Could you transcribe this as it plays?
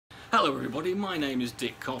Hello everybody, my name is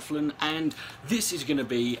Dick Coughlin and this is going to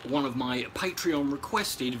be one of my Patreon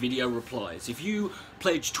requested video replies. If you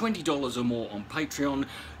pledge $20 or more on Patreon,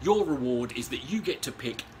 your reward is that you get to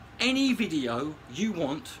pick any video you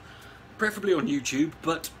want, preferably on YouTube,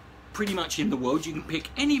 but pretty much in the world. You can pick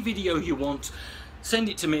any video you want, send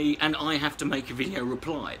it to me, and I have to make a video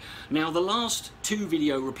reply. Now, the last two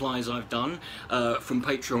video replies I've done from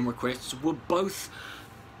Patreon requests were both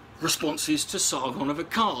responses to Sargon of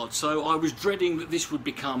Akkad, so I was dreading that this would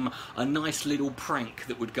become a nice little prank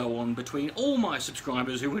that would go on between all my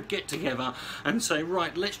subscribers who would get together and say,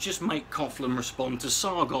 right, let's just make Coughlin respond to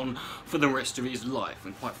Sargon for the rest of his life.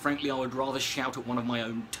 And quite frankly, I would rather shout at one of my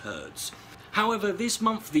own turds. However, this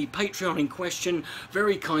month the Patreon in question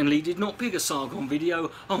very kindly did not pick a Sargon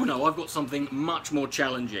video. Oh no, I've got something much more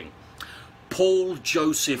challenging. Paul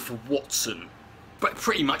Joseph Watson. But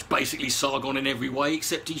pretty much basically Sargon in every way,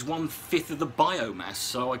 except he's 1/5 of the biomass,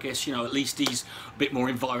 so I guess, you know, at least he's a bit more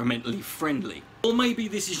environmentally friendly. Or maybe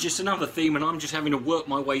this is just another theme and I'm just having to work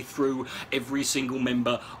my way through every single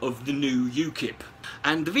member of the new UKIP.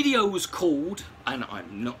 And the video was called, and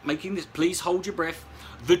I'm not making this, please hold your breath,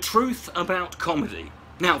 The Truth About Comedy.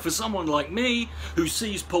 Now, for someone like me, who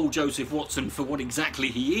sees Paul Joseph Watson for what exactly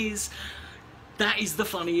he is, that is the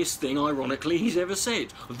funniest thing, ironically, he's ever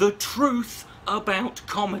said. The truth about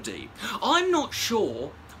comedy. I'm not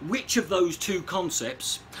sure which of those two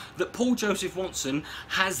concepts that Paul Joseph Watson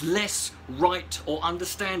has less right or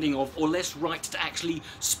understanding of, or less right to actually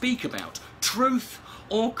speak about. Truth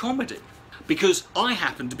or comedy. Because I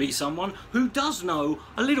happen to be someone who does know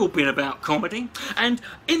a little bit about comedy, and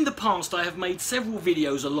in the past I have made several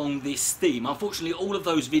videos along this theme. Unfortunately, all of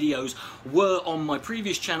those videos were on my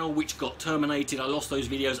previous channel, which got terminated. I lost those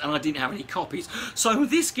videos and I didn't have any copies. So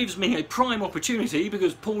this gives me a prime opportunity,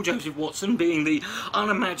 because Paul Joseph Watson, being the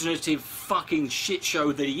unimaginative fucking shit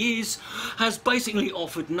show that he is, has basically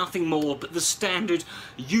offered nothing more but the standard,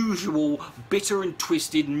 usual, bitter and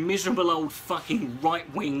twisted, miserable old fucking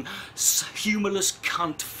right-wing humorless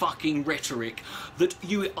cunt fucking rhetoric that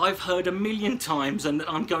I've heard a million times and that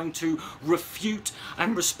I'm going to refute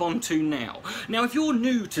and respond to now. Now, if you're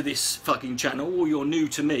new to this fucking channel, or you're new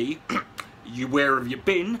to me, where have you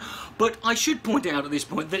been? But I should point out at this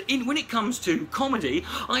point that when it comes to comedy,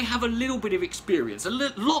 I have a little bit of experience, a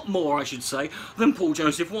lot more I should say, than Paul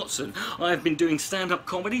Joseph Watson. I have been doing stand-up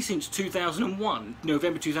comedy since 2001,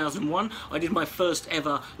 November 2001. I did my first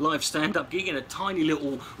ever live stand-up gig in a tiny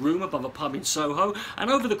little room above a pub in Soho, and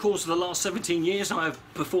over the course of the last 17 years I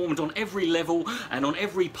have performed on every level and on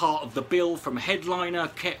every part of the bill, from headliner,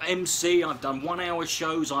 MC, I've done 1-hour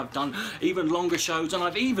shows, I've done even longer shows, and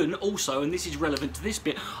I've even also, and this is relevant to this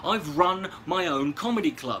bit, I've run my own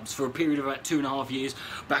comedy clubs for a period of about 2.5 years.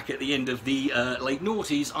 Back at the end of the late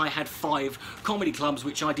noughties, I had 5 comedy clubs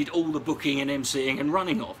which I did all the booking and MCing and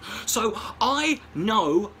running of. So I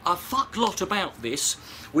know a fuck lot about this,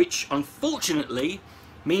 which unfortunately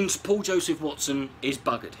means Paul Joseph Watson is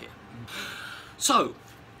buggered here. So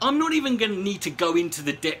I'm not even going to need to go into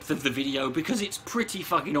the depth of the video because it's pretty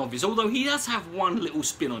fucking obvious, although he does have one little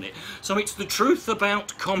spin on it. So it's the truth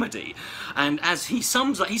about comedy, and as he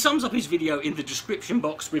sums up his video in the description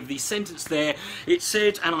box with the sentence there. It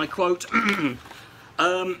said, and I quote,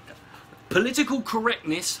 political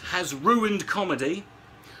correctness has ruined comedy,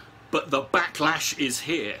 but the backlash is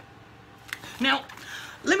here. Now,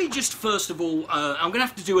 let me just first of all, I'm going to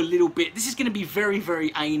have to do a little bit, this is going to be very,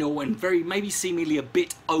 very anal and very, maybe seemingly a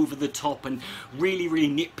bit over the top and really, really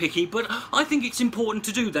nitpicky, but I think it's important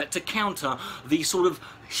to do that to counter the sort of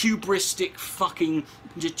hubristic fucking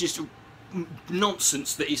just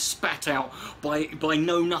nonsense that is spat out by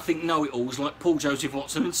know-nothing know-it-alls like Paul Joseph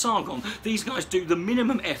Watson and Sargon. These guys do the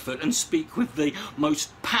minimum effort and speak with the most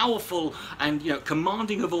powerful and, you know,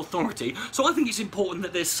 commanding of authority. So I think it's important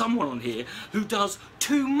that there's someone on here who does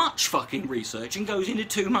too much fucking research and goes into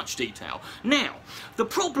too much detail. Now, the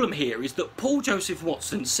problem here is that Paul Joseph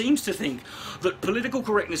Watson seems to think that political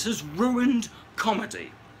correctness has ruined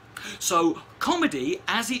comedy. So comedy,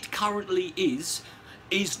 as it currently is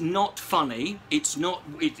not funny, it's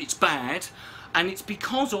bad, and it's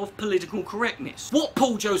because of political correctness. What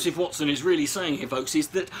Paul Joseph Watson is really saying here, folks, is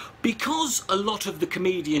that because a lot of the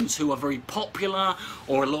comedians who are very popular,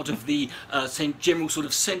 or a lot of the general sort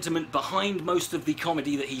of sentiment behind most of the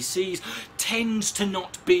comedy that he sees, tends to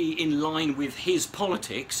not be in line with his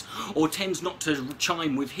politics, or tends not to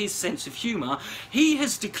chime with his sense of humour, he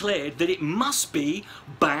has declared that it must be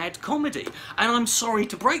bad comedy. And I'm sorry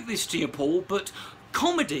to break this to you, Paul, but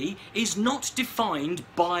comedy is not defined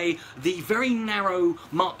by the very narrow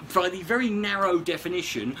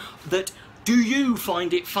definition that, do you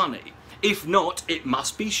find it funny? If not, it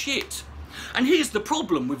must be shit. And here's the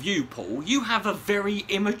problem with you, Paul. You have a very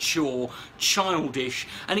immature, childish,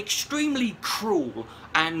 and extremely cruel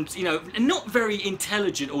and, you know, not very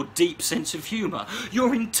intelligent or deep sense of humour.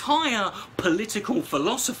 Your entire political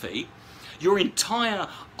philosophy, your entire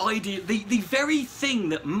idea, the very thing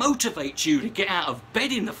that motivates you to get out of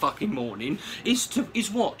bed in the fucking morning is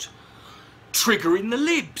what? Triggering the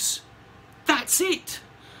libs. That's it.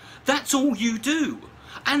 That's all you do.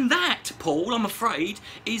 And that, Paul, I'm afraid,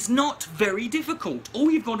 is not very difficult.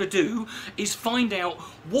 All you've got to do is find out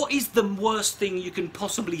what is the worst thing you can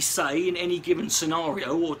possibly say in any given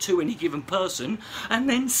scenario or to any given person, and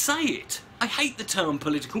then say it. I hate the term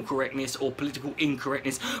political correctness or political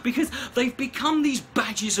incorrectness because they've become these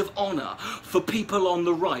badges of honour for people on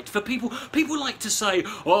the right. For people like to say,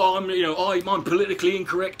 "Oh, I'm politically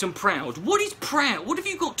incorrect and proud." What is proud? What have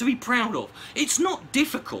you got to be proud of? It's not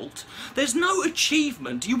difficult. There's no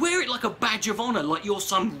achievement. You wear it like a badge of honour, like you're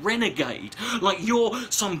some renegade, like you're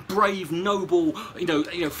some brave, noble,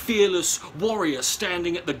 fearless warrior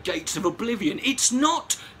standing at the gates of oblivion. It's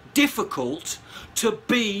not difficult to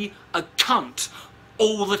be a cunt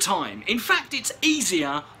all the time. In fact, it's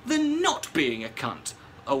easier than not being a cunt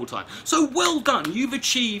all the time. So well done,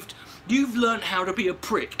 you've learned how to be a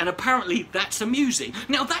prick, and apparently that's amusing.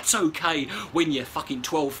 Now that's okay when you're fucking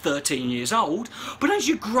 12, 13 years old, but as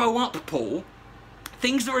you grow up, Paul,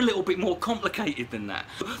 things are a little bit more complicated than that.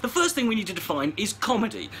 The first thing we need to define is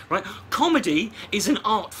comedy, right? Comedy is an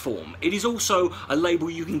art form. It is also a label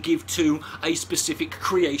you can give to a specific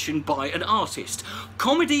creation by an artist.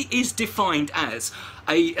 Comedy is defined as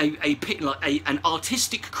an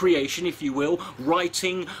artistic creation, if you will,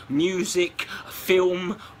 writing, music,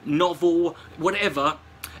 film, novel, whatever.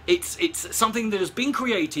 It's something that has been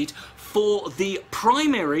created for the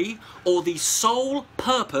primary or the sole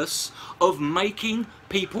purpose of making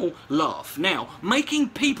people laugh. Now, making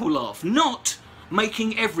people laugh, not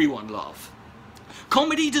making everyone laugh.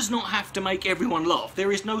 Comedy does not have to make everyone laugh.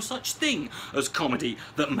 There is no such thing as comedy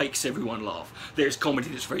that makes everyone laugh. There's comedy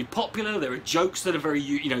that's very popular. There are jokes that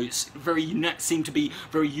are seem to be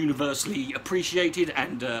very universally appreciated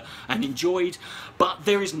and enjoyed. But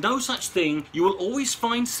there is no such thing. You will always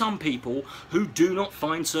find some people who do not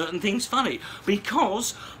find certain things funny,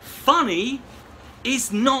 because funny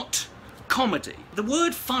is not comedy. The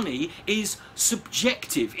word funny is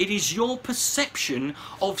subjective. It is your perception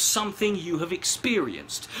of something you have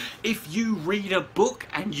experienced. If you read a book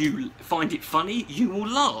and you find it funny, you will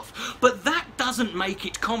laugh. But that doesn't make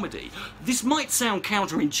it comedy. This might sound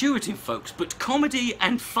counterintuitive, folks, but comedy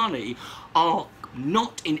and funny are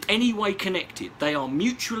not in any way connected. They are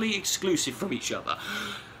mutually exclusive from each other.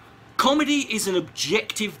 Comedy is an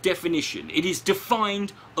objective definition. It is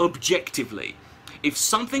defined objectively. If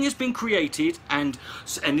something has been created and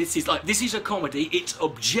this is a comedy, its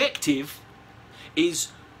objective is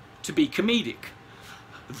to be comedic.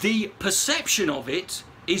 The perception of it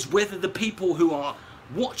is whether the people who are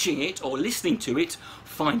watching it or listening to it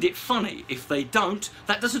find it funny. If they don't,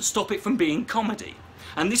 that doesn't stop it from being comedy.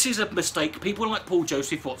 And this is a mistake people like Paul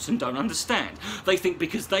Joseph Watson don't understand. They think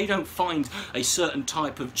because they don't find a certain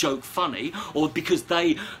type of joke funny, or because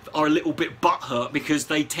they are a little bit butthurt because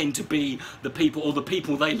they tend to be the people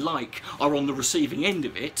they like are on the receiving end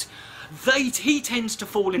of it, he tends to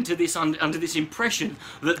fall into this under this impression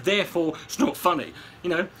that therefore it's not funny.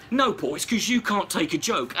 No, Paul, it's because you can't take a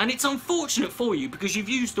joke. And it's unfortunate for you because you've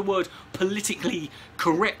used the word politically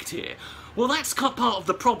correct here. Well, that's part of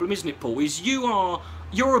the problem, isn't it, Paul? Is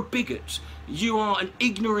you're a bigot. You are an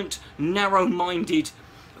ignorant, narrow-minded,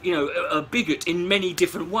 a bigot in many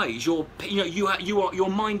different ways. Your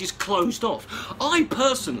mind is closed off. I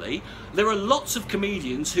personally, there are lots of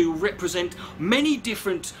comedians who represent many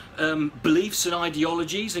different beliefs and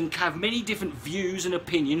ideologies and have many different views and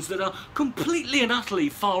opinions that are completely and utterly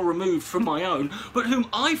far removed from my own, but whom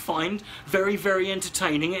I find very, very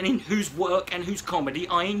entertaining and in whose work and whose comedy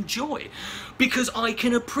I enjoy. Because I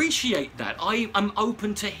can appreciate that. I am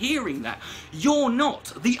open to hearing that. You're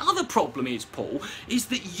not. The other problem is, Paul, is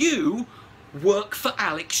that you work for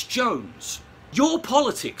Alex Jones. Your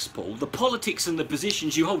politics, Paul, the politics and the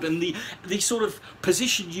positions you hold and the sort of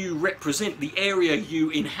position you represent, the area you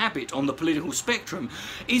inhabit on the political spectrum,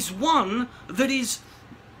 is one that is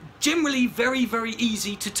generally very, very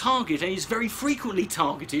easy to target and is very frequently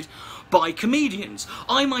targeted by comedians.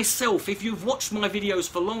 I myself, if you've watched my videos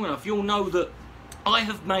for long enough, you'll know that I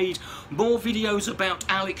have made more videos about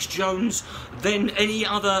Alex Jones than any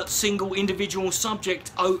other single individual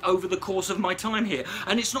subject over the course of my time here.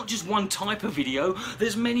 And it's not just one type of video,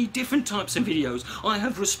 there's many different types of videos. I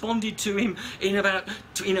have responded to him in about,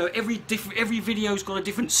 you know, every video's got a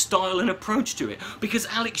different style and approach to it. Because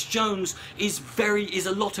Alex Jones is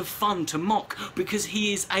a lot of fun to mock, because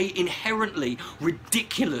he is a inherently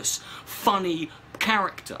ridiculous, funny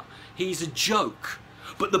character. He's a joke.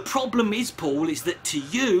 But the problem is, Paul, is that to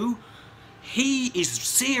you, he is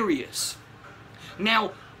serious.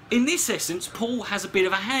 Now, in this essence, Paul has a bit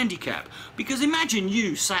of a handicap, because imagine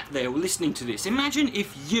you sat there listening to this. Imagine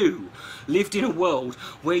if you lived in a world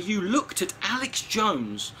where you looked at Alex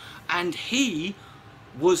Jones and he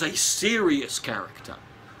was a serious character.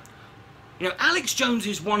 You know, Alex Jones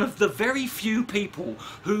is one of the very few people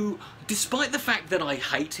who, despite the fact that I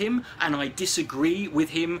hate him and I disagree with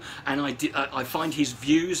him and I find his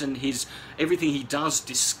views and everything he does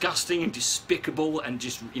disgusting and despicable and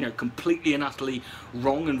just, you know, completely and utterly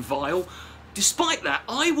wrong and vile, despite that,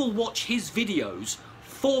 I will watch his videos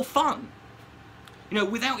for fun. You know,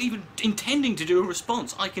 without even intending to do a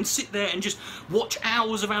response. I can sit there and just watch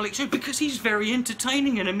hours of Alex Jones because he's very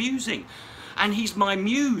entertaining and amusing. And he's my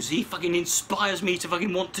muse. He fucking inspires me to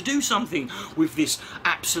fucking want to do something with this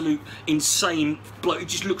absolute insane bloke. He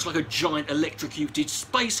just looks like a giant electrocuted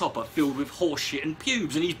space hopper filled with horse shit and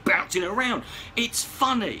pubes, and he's bouncing around. It's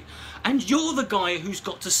funny. And you're the guy who's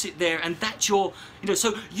got to sit there, and that's your, you know,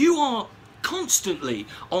 so you are constantly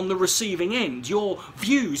on the receiving end. Your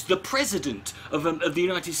views, the president of the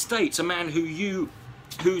United States, a man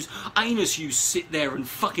whose anus you sit there and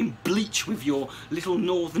fucking bleach with your little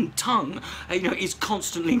northern tongue, you know, is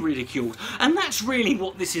constantly ridiculed. And that's really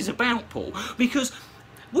what this is about, Paul, because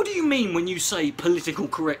what do you mean when you say political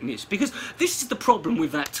correctness? Because this is the problem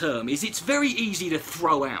with that term, is it's very easy to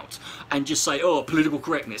throw out and just say, oh, political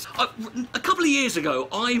correctness. A couple of years ago,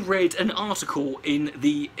 I read an article in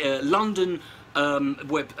the London on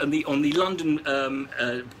the London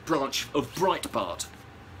branch of Breitbart.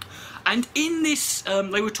 And in this,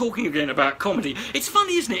 they were talking again about comedy. It's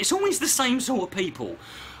funny, isn't it? It's always the same sort of people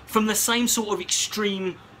from the same sort of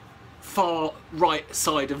extreme far right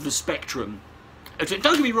side of the spectrum. Don't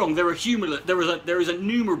get me wrong, there is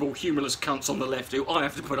innumerable humorless cunts on the left who I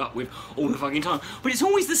have to put up with all the fucking time. But it's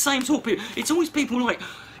always the same sort of people. It's always people like,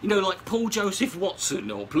 you know, like Paul Joseph Watson,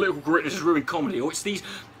 or political correctness has ruined comedy, or it's these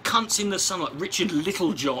cunts in the sun like Richard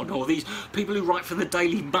Littlejohn, or these people who write for the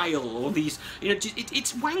Daily Mail, or these, you know,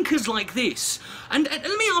 it's wankers like this. And let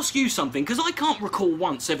me ask you something, because I can't recall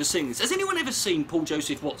once ever seeing this. Has anyone ever seen Paul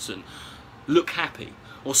Joseph Watson look happy,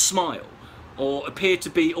 or smile, or appear to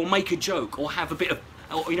be, or make a joke, or have a bit of,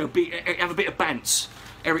 or, you know, have a bit of bants,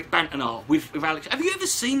 Eric Bantana with Alex? Have you ever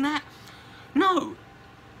seen that? No.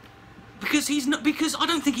 Because he's not, because I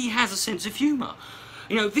don't think he has a sense of humour.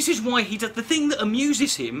 You know, this is why he does, the thing that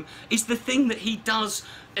amuses him is the thing that he does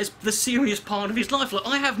as the serious part of his life. Like,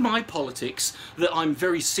 I have my politics that I'm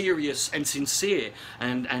very serious and sincere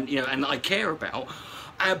and you know, and I care about.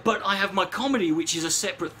 But I have my comedy, which is a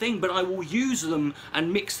separate thing, but I will use them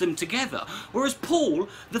and mix them together. Whereas Paul,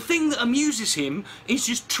 the thing that amuses him is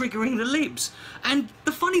just triggering the libs. And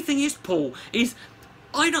the funny thing is, Paul, is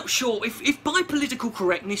I'm not sure if by political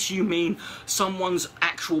correctness you mean someone's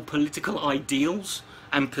actual political ideals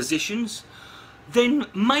and positions, then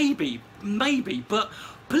maybe, but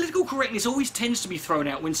political correctness always tends to be thrown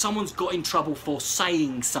out when someone's got in trouble for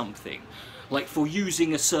saying something, like for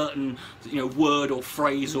using a certain, you know, word or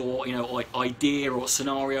phrase or, you know, idea or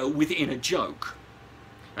scenario within a joke.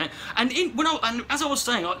 Right? And as I was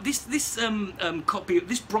saying, this copy of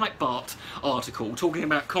this Breitbart article talking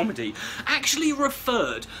about comedy actually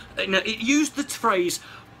referred, you know, it used the phrase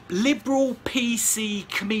liberal PC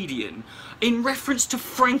comedian in reference to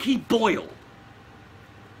Frankie Boyle.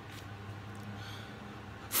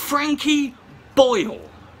 Frankie Boyle.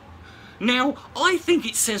 Now, I think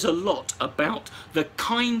it says a lot about the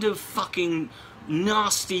kind of fucking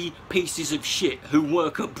nasty pieces of shit who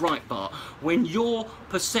work at Breitbart when your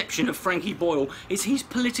perception of Frankie Boyle is he's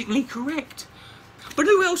politically correct. But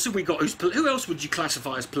who else have we got? Who else would you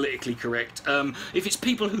classify as politically correct? If it's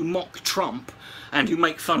people who mock Trump and who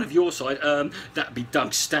make fun of your side, that'd be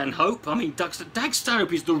Doug Stanhope. I mean, Doug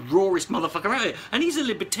Stanhope is the rawest motherfucker out there, and he's a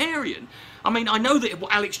libertarian. I mean, I know that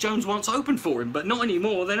Alex Jones once opened for him, but not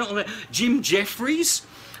anymore. They're not on there. Jim Jeffries,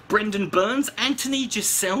 Brendan Burns, Anthony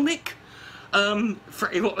Jeselnik,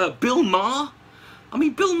 Bill Maher. I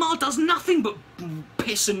mean, Bill Maher does nothing but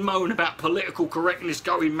piss and moan about political correctness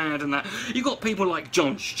going mad and that. You've got people like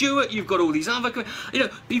Jon Stewart, you've got all these other, you know,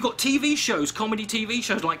 you've got TV shows, comedy TV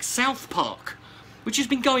shows like South Park. which has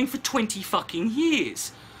been going for 20 fucking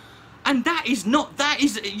years. And that is not,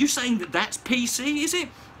 you're saying that that's PC, is it?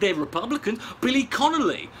 They're Republicans. Billy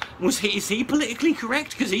Connolly, is he politically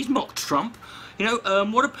correct? Because he's mocked Trump. You know,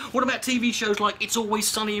 what about TV shows like It's Always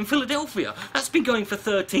Sunny in Philadelphia? That's been going for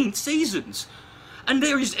 13 seasons. And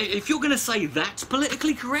there is, if you're going to say that's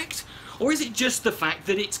politically correct, or is it just the fact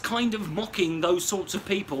that it's kind of mocking those sorts of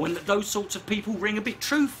people and that those sorts of people ring a bit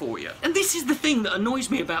true for you? And this is the thing that annoys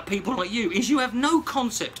me about people like you, is you have no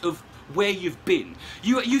concept of where you've been.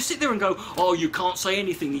 You sit there and go, oh, you can't say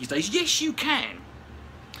anything these days. Yes, you can.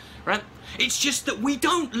 Right? It's just that we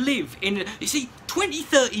don't live in... You see, 20,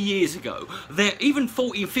 30 years ago, even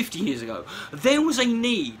 40 and 50 years ago, there was a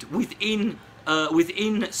need within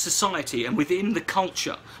society and within the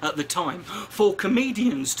culture at the time for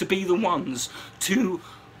comedians to be the ones to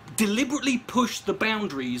deliberately push the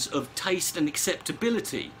boundaries of taste and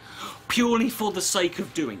acceptability purely for the sake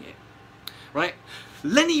of doing it. Right?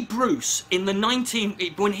 Lenny Bruce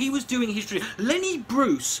when he was doing history, Lenny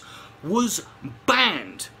Bruce was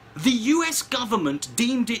banned. The US government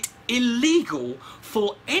deemed it illegal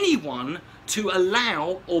for anyone to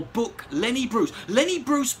allow or book Lenny Bruce. Lenny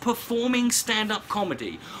Bruce performing stand-up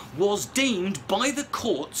comedy was deemed by the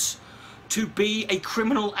courts to be a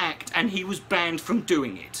criminal act, and he was banned from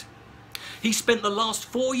doing it. He spent the last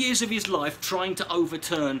 4 years of his life trying to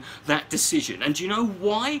overturn that decision. And do you know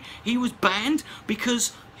why he was banned?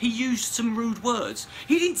 Because he used some rude words.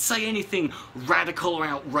 He didn't say anything radical or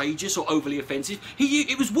outrageous or overly offensive.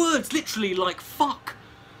 It was words literally like fuck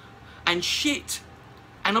and shit.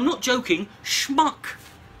 And I'm not joking, schmuck.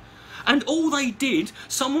 And all they did,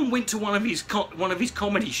 someone went to one of his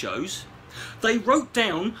comedy shows. They wrote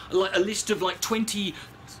down like a list of like 20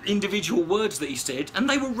 individual words that he said, and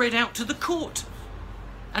they were read out to the court.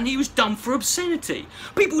 And he was done for obscenity.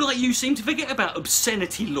 People like you seem to forget about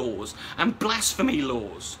obscenity laws and blasphemy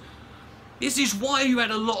laws. This is why you had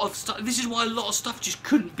a lot of stuff. This is why a lot of stuff just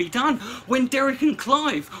couldn't be done. When Derek and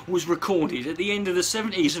Clive was recorded at the end of the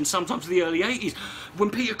 70s and sometimes the early 80s, when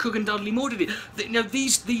Peter Cook and Dudley Moore did it, you know,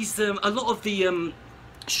 a lot of the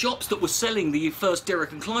shops that were selling the first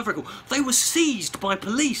Derek and Clive record, they were seized by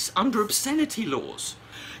police under obscenity laws.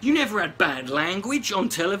 You never had bad language on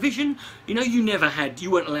television. You know, you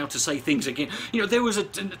weren't allowed to say things again. You know, there was a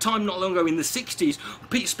time not long ago in the 60s,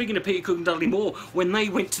 speaking of Peter Cook and Dudley Moore, when they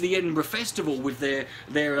went to the Edinburgh Festival with their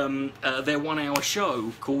 1 hour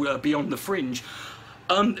show called Beyond the Fringe.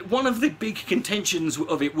 One of the big contentions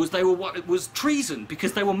of it was treason,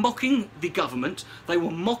 because they were mocking the government, they were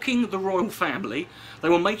mocking the royal family, they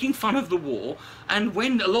were making fun of the war, and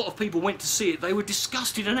when a lot of people went to see it, they were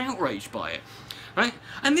disgusted and outraged by it. Right?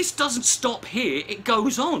 And this doesn't stop here, it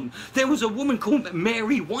goes on. There was a woman called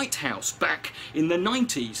Mary Whitehouse back in the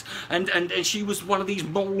 90s, and she was one of these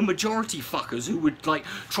moral majority fuckers who would like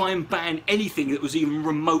try and ban anything that was even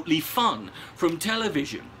remotely fun from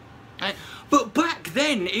television. Right? But back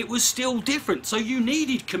then it was still different, so you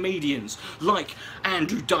needed comedians like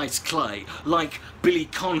Andrew Dice Clay, like Billy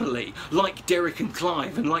Connolly, like Derek and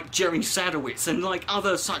Clive, and like Jerry Sadowitz, and like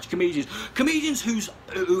other such comedians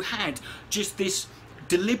who had just this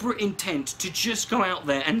deliberate intent to just go out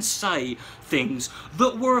there and say things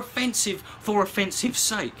that were offensive for offensive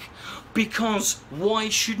sake. Because why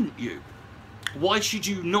shouldn't you? Why should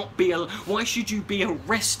you why should you be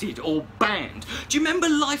arrested or banned? Do you remember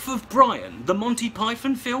Life of Brian, the Monty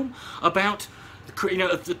Python film about, you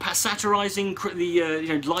know, satirising the you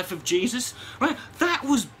know, life of Jesus? Right? That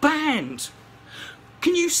was banned.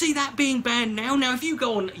 Can you see that being banned now? Now, if you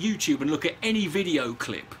go on YouTube and look at any video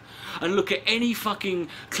clip, and look at any fucking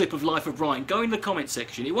clip of Life of Brian, go in the comment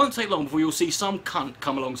section. It won't take long before you'll see some cunt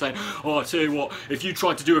come along saying, oh, I tell you what, if you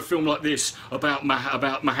tried to do a film like this about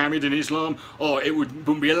Muhammad and Islam, oh, it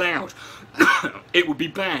wouldn't be allowed. It would be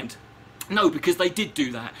banned. No, because they did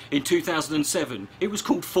do that in 2007. It was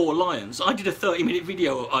called Four Lions. I did a 30-minute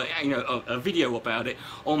video, a video about it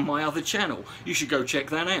on my other channel. You should go check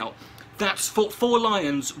that out. That's Four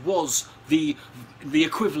Lions was the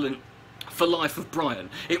equivalent for Life of Brian.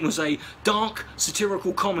 It was a dark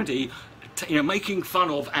satirical comedy, you know, making fun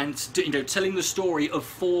of and, you know, telling the story of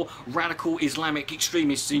 4 radical Islamic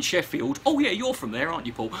extremists in Sheffield. Oh yeah, you're from there, aren't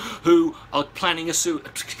you, Paul? Who are planning to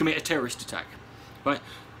commit a terrorist attack. Right?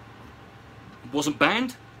 Wasn't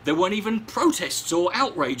banned. There weren't even protests or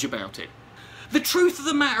outrage about it. The truth of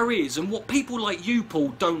the matter is, and what people like you,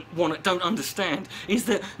 Paul, don't understand, is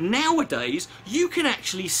that nowadays you can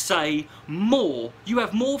actually say more. You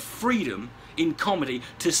have more freedom in comedy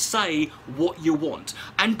to say what you want.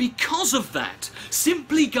 And because of that,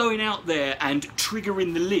 simply going out there and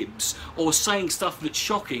triggering the libs or saying stuff that's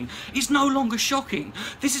shocking is no longer shocking.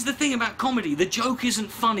 This is the thing about comedy. The joke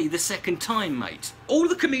isn't funny the second time, mate. All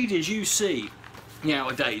the comedians you see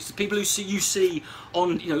nowadays, the people who you see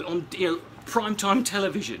on primetime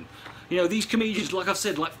television, these comedians, like I've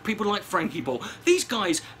said, like people like Frankie Ball, these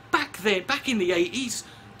guys back then, back in the 80s,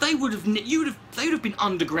 they would have been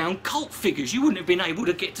underground cult figures. You wouldn't have been able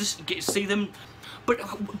to get to see them.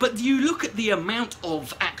 But you look at the amount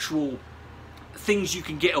of actual things you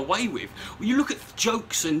can get away with. You look at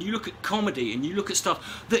jokes and you look at comedy and you look at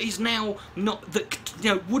stuff that is now not,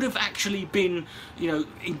 that would have actually been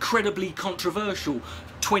incredibly controversial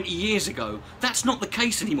 20 years ago. That's not the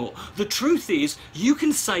case anymore. The truth is, you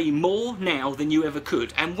can say more now than you ever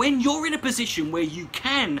could, and when you're in a position where you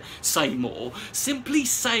can say more, simply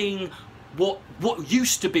saying what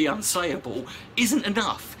used to be unsayable isn't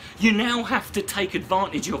enough. You now have to take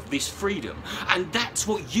advantage of this freedom, and that's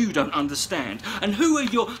what you don't understand. And who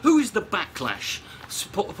is the backlash?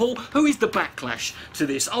 Paul, who is the backlash to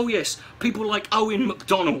this? Oh yes, people like Owen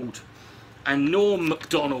MacDonald and Norm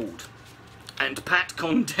MacDonald and Pat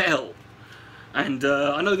Condell. And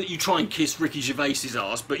I know that you try and kiss Ricky Gervais's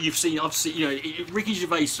ass, but I've seen, Ricky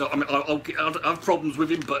Gervais, I mean, I'll have problems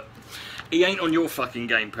with him, but he ain't on your fucking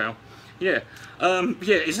game, pal. Yeah,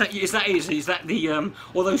 yeah. Is that the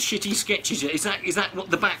all those shitty sketches? Is that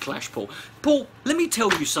what the backlash, Paul? Paul, let me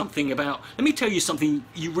tell you something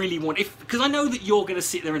you really want. Because I know that you're going to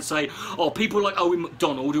sit there and say, oh, people like Owen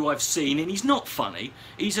MacDonald, who I've seen, and he's not funny.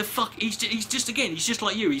 He's just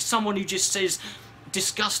like you. He's someone who just says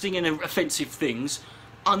disgusting and offensive things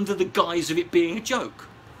under the guise of it being a joke.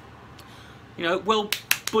 Well,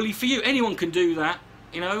 bully for you. Anyone can do that.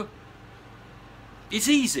 It's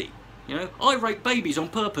easy. I rape babies on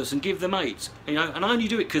purpose and give them AIDS, and I only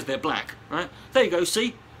do it because they're black, right? There you go,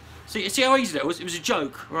 see how easy that was? It was a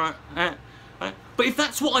joke, right? Right? But if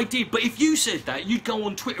that's what I did, but if you said that, you'd go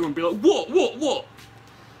on Twitter and be like, what?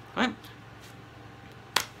 Right?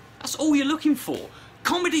 That's all you're looking for.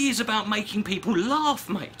 Comedy is about making people laugh,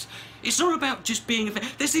 mate. It's not about just being...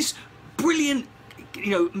 There's this brilliant...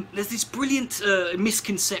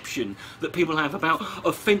 misconception that people have about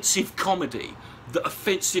offensive comedy. That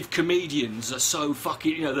offensive comedians are so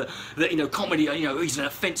fucking, comedy, he's an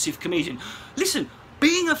offensive comedian. Listen,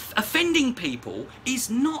 offending people is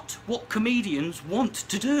not what comedians want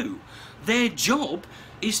to do. Their job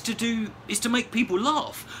is to make people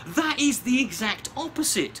laugh. That is the exact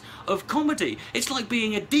opposite of comedy. It's like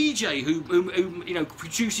being a DJ who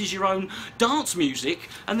produces your own dance music,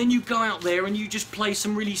 and then you go out there and you just play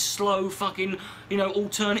some really slow fucking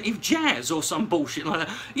alternative jazz or some bullshit like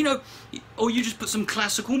that. Or you just put some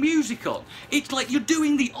classical music on. It's like you're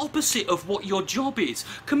doing the opposite of what your job is.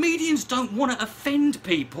 Comedians don't want to offend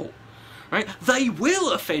people. Right? They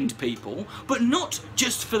will offend people, but not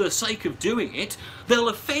just for the sake of doing it. They'll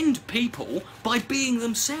offend people by being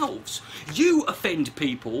themselves. You offend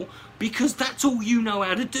people because that's all you know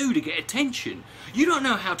how to do to get attention. You don't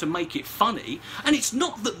know how to make it funny, and it's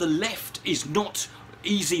not that the left is not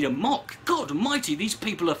easy to mock. God almighty, these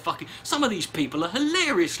people are some of these people are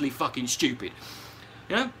hilariously fucking stupid.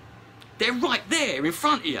 They're right there in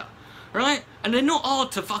front of you, right? And they're not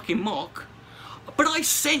hard to fucking mock. But I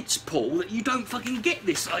sense, Paul, that you don't fucking get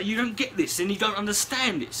this. You don't get this and you don't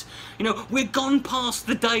understand this. We're gone past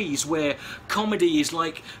the days where comedy is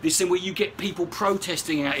like this thing where you get people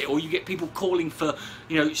protesting at it, or you get people calling for,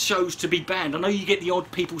 shows to be banned. I know you get the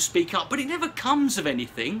odd people speak up, but it never comes of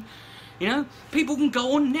anything. People can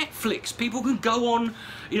go on Netflix, people can go on,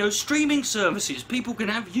 streaming services, people can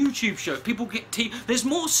have YouTube shows, people get there's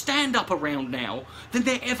more stand-up around now than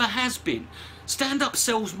there ever has been. Stand-up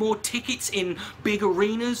sells more tickets in big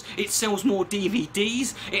arenas, it sells more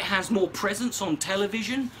DVDs, it has more presence on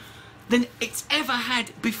television than it's ever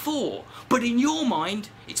had before. But in your mind,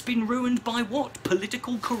 it's been ruined by what?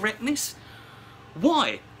 Political correctness?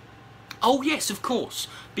 Why? Oh yes, of course,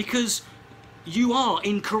 because you are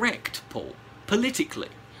incorrect, Paul, politically.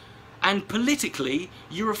 And politically,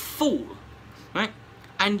 you're a fool, right?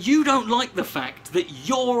 And you don't like the fact that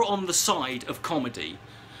you're on the side of comedy,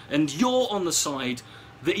 and you're on the side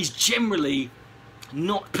that is generally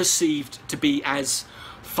not perceived to be as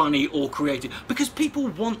funny or creative. Because people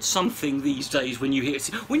want something these days when you hear it.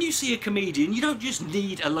 When you see a comedian, you don't just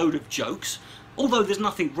need a load of jokes, although there's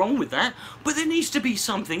nothing wrong with that, but there needs to be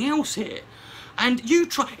something else here. And you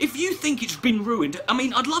try, if you think it's been ruined, I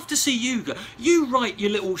mean, I'd love to see you go, you write your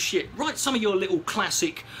little shit, write some of your little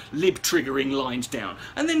classic lib-triggering lines down,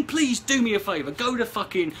 and then please do me a favour, go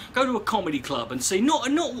to a comedy club and see, not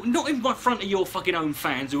in front of your fucking own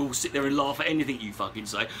fans who will sit there and laugh at anything you fucking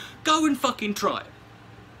say, go and fucking try it.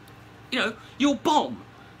 You know, you'll bomb.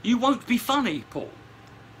 You won't be funny, Paul.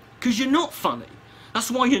 Because you're not funny. That's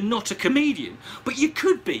why you're not a comedian. But you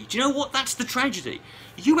could be. Do you know what? That's the tragedy.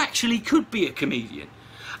 You actually could be a comedian.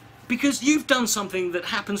 Because you've done something that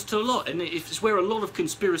happens to a lot, and it's where a lot of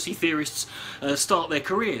conspiracy theorists start their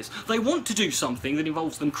careers. They want to do something that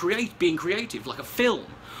involves them being creative, like a film,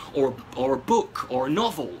 or a book, or a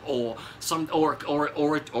novel, or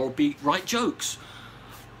write jokes.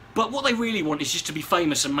 But what they really want is just to be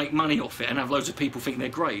famous and make money off it and have loads of people think they're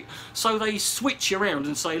great. So they switch around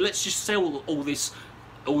and say, let's just sell all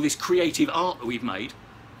this creative art that we've made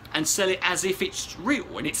and sell it as if it's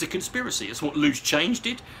real and it's a conspiracy. It's what Loose Change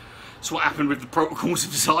did. It's what happened with the Protocols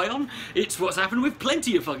of Zion. It's what's happened with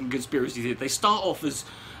plenty of fucking conspiracy theories. They start off as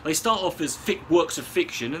works of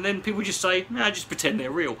fiction, and then people just say, nah, just pretend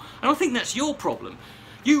they're real. And I think that's your problem.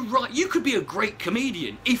 You could be a great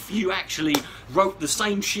comedian if you actually wrote the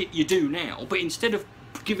same shit you do now, but instead of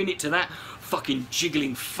giving it to that fucking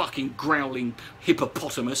jiggling, fucking growling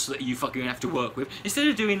hippopotamus that you fucking have to work with, instead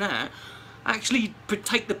of doing that, actually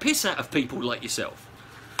take the piss out of people like yourself.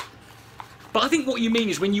 But I think what you mean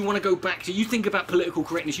is when you want to go back to, you think about political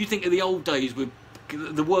correctness, you think of the old days with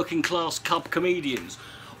the working class cub comedians,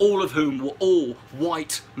 all of whom were all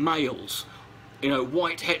white males. You know,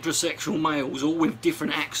 white heterosexual males, all with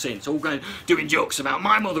different accents, all doing jokes about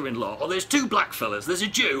my mother-in-law. Or there's two black fellas, there's a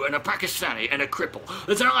Jew and a Pakistani and a cripple.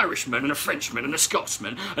 There's an Irishman and a Frenchman and a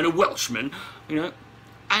Scotsman and a Welshman, you know.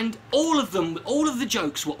 And all of the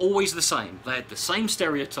jokes were always the same. They had the same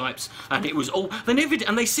stereotypes, and it was all,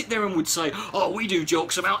 and they sit there and would say, oh, we do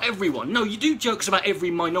jokes about everyone. No, you do jokes about every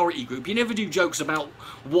minority group. You never do jokes about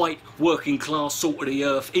white, working class,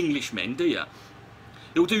 salt-of-the-earth Englishmen, do you?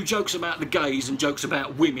 He'll do jokes about the gays and jokes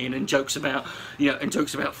about women and jokes about, you know, and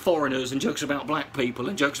jokes about foreigners and jokes about black people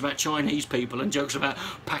and jokes about Chinese people and jokes about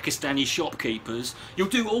Pakistani shopkeepers. You'll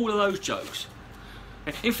do all of those jokes.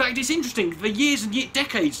 In fact, it's interesting, for years and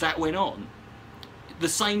decades that went on, the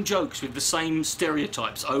same jokes with the same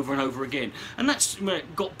stereotypes over and over again. And that's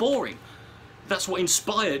got boring. That's what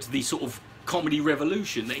inspired the sort of comedy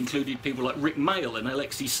revolution that included people like Rick Mayall and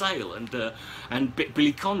Alexei Sayle and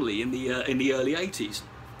Billy Connolly in the early 80s,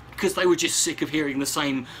 because they were just sick of hearing the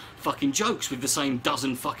same fucking jokes with the same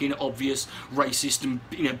dozen fucking obvious racist and,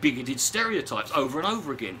 you know, bigoted stereotypes over and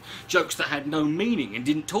over again, jokes that had no meaning and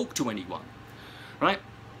didn't talk to anyone, right?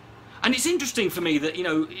 And it's interesting for me that, you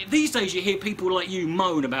know, these days you hear people like you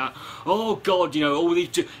moan about, oh God, you know, all these,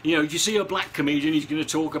 you know, if you see a black comedian, he's going to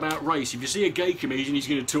talk about race. If you see a gay comedian, he's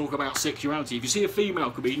going to talk about sexuality. If you see a female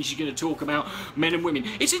comedian, she's going to talk about men and women.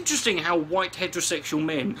 It's interesting how white heterosexual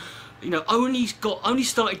men, you know, only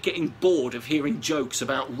started getting bored of hearing jokes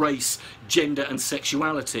about race, gender and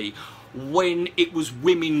sexuality when it was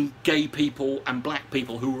women, gay people and black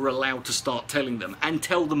people who were allowed to start telling them, and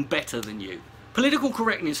tell them better than you. Political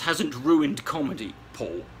correctness hasn't ruined comedy,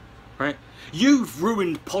 Paul, right? You've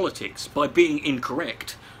ruined politics by being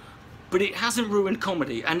incorrect, but it hasn't ruined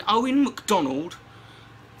comedy. And Owen MacDonald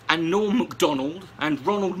and Norm MacDonald and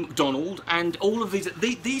Ronald McDonald and all of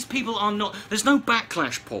these people are not, there's no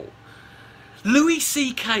backlash, Paul. Louis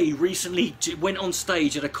C.K. recently went on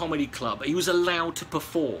stage at a comedy club. He was allowed to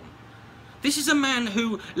perform. This is a man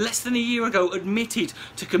who, less than a year ago, admitted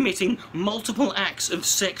to committing multiple acts of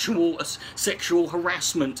sexual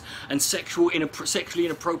harassment and sexually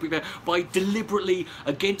inappropriate behavior by deliberately,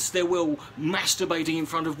 against their will, masturbating in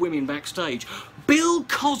front of women backstage. Bill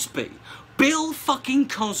fucking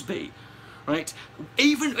Cosby, right?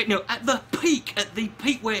 Even, you know, at the peak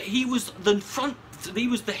where he was he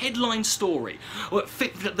was the headline story, at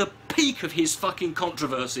the peak of his fucking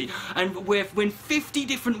controversy, and when 50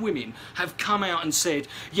 different women have come out and said,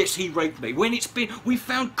 yes, he raped me, when we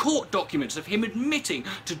found court documents of him admitting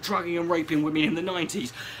to drugging and raping women in the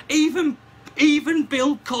 90s, even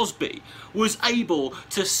Bill Cosby was able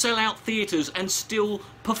to sell out theatres and still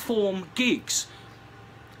perform gigs.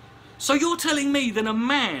 So you're telling me that a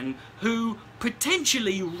man who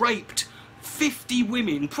potentially raped 50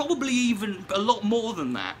 women, probably even a lot more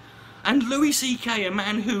than that, and Louis C.K., a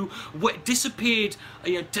man who disappeared,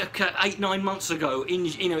 you know, 8-9 months ago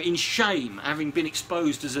in shame, having been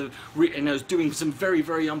exposed as doing some very,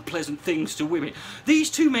 very unpleasant things to women. These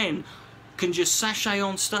two men can just sashay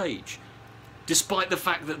on stage, despite the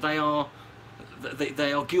fact that they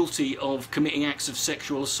are guilty of committing acts of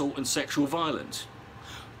sexual assault and sexual violence.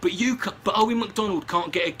 But Owen McDonald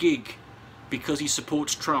can't get a gig because he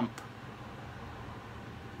supports Trump.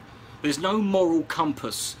 There's no moral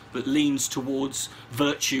compass that leans towards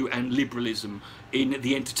virtue and liberalism in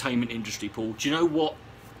the entertainment industry, Paul. Do you know what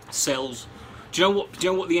sells? Do you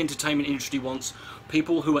know what the entertainment industry wants?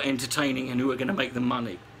 People who are entertaining and who are going to make them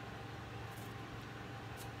money.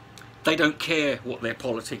 They don't care what their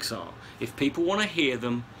politics are. If people want to hear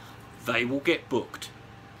them, they will get booked.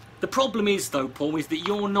 The problem is, though, Paul, is that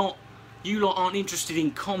you lot aren't interested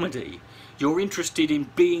in comedy. You're interested in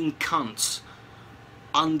being cunts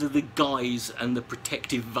under the guise and the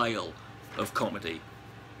protective veil of comedy.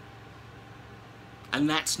 And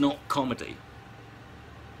that's not comedy.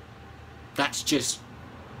 That's just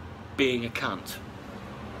being a cunt.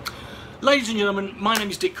 Ladies and gentlemen, my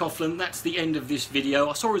name is Dick Coughlin. That's the end of this video.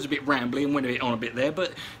 I saw it was a bit rambly and went on a bit there,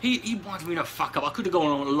 but he wanted me to fuck up. I could have gone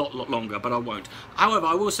on a lot longer, but I won't. However,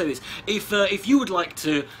 I will say this. If you would like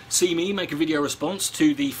to see me make a video response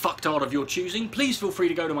to the fucked art of your choosing, please feel free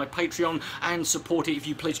to go to my Patreon and support it. If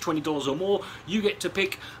you pledge $20 or more, you get to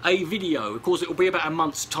pick a video. Of course, it will be about a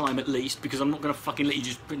month's time at least, because I'm not going to fucking let you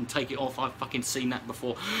just print and take it off. I've fucking seen that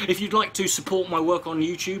before. If you'd like to support my work on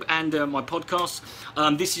YouTube and my podcasts,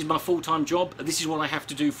 this is my full-time job. This is what I have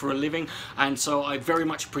to do for a living, and so I very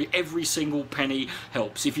much appreciate every single penny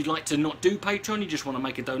helps. If you'd like to not do Patreon, you just want to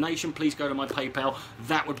make a donation, please go to my PayPal.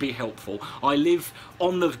 That would be helpful. I live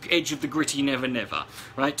on the edge of the gritty never,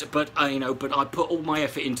 right? But but I put all my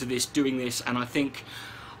effort into this, doing this, and I think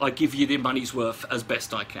I give you the money's worth as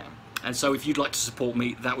best I can. And so if you'd like to support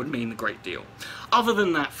me, that would mean a great deal. Other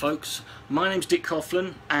than that, folks, my name's Dick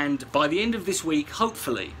Coughlin, and by the end of this week,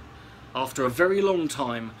 hopefully, after a very long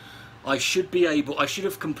time, I should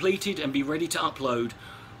have completed and be ready to upload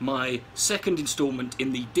my second instalment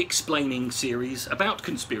in the Dick-splaining series about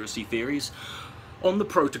conspiracy theories on the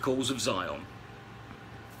protocols of Zion.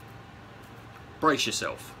 Brace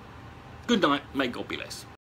yourself. Good night, may God bless.